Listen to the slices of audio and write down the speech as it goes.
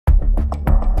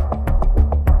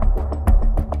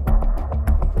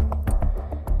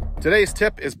Today's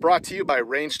tip is brought to you by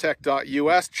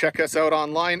rangetech.us. Check us out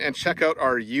online and check out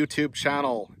our YouTube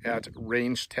channel at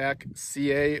rangetech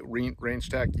CA,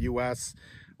 rangetech US,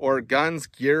 or Guns,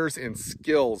 Gears, and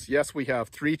Skills. Yes, we have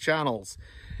 3 channels.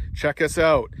 Check us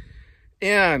out.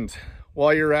 And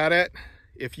while you're at it,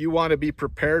 if you want to be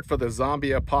prepared for the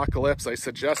zombie apocalypse, I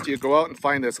suggest you go out and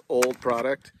find this old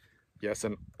product. Yes,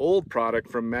 an old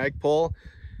product from Magpul.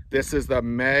 This is the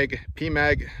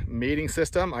PMag mating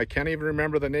system. I can't even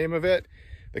remember the name of it.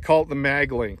 They call it the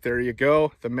MagLink. There you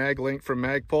go, the MagLink from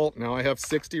Magpul. Now I have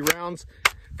 60 rounds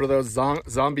for those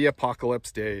zombie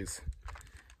apocalypse days.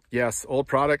 Yes, old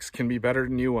products can be better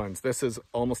than new ones. This is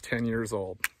almost 10 years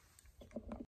old.